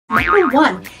Number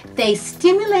one, they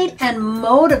stimulate and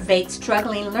motivate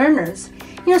struggling learners.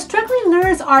 You know, struggling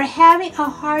learners are having a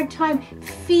hard time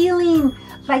feeling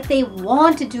like they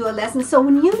want to do a lesson. So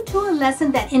when you do a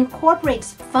lesson that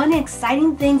incorporates fun and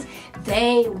exciting things,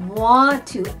 they want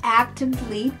to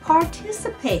actively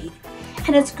participate.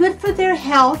 And it's good for their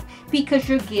health because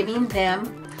you're giving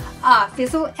them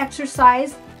physical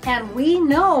exercise. And we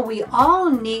know we all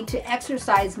need to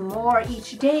exercise more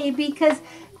each day because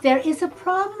there is a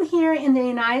problem here in the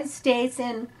United States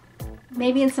and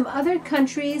maybe in some other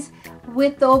countries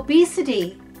with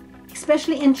obesity,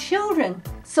 especially in children.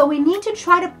 So we need to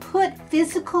try to put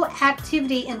physical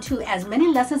activity into as many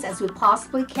lessons as we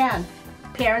possibly can,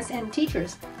 parents and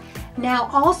teachers. Now,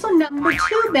 also number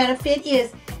two benefit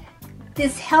is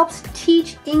this helps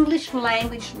teach English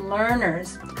language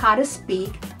learners how to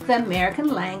speak the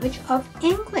American language of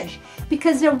English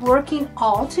because they're working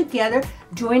all together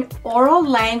doing oral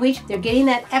language. They're getting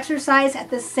that exercise at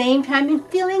the same time and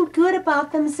feeling good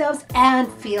about themselves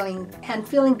and feeling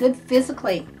good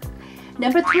physically.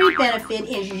 Number three benefit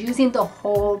is using the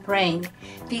whole brain.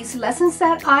 These lessons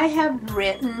that I have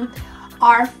written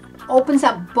opens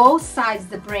up both sides of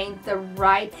the brain, the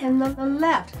right and the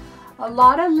left. A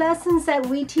lot of lessons that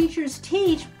we teachers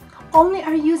teach only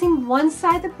are using one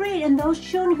side of the brain, and those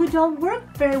children who don't work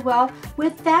very well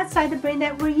with that side of the brain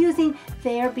that we're using,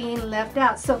 they are being left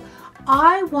out. So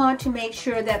I want to make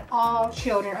sure that all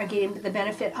children are getting the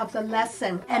benefit of the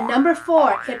lesson. And number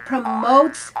four, it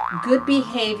promotes good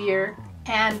behavior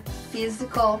and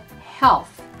physical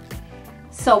health.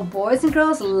 So boys and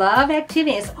girls love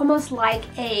activity. It's almost like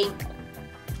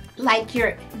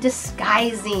you're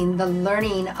disguising the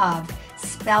learning of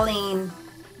spelling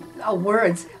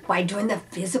words by doing the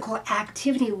physical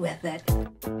activity with it.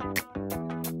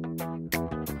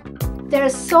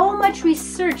 There's so much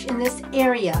research in this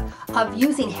area of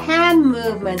using hand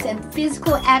movements and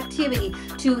physical activity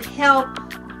to help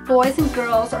boys and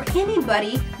girls or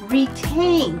anybody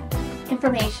retain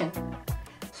information.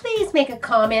 Please make a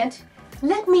comment.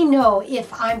 Let me know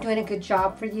if I'm doing a good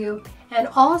job for you. And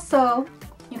also,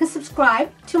 you can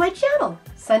subscribe to my channel,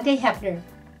 Sunday Hefner.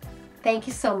 Thank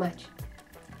you so much.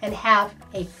 And have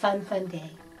a fun day.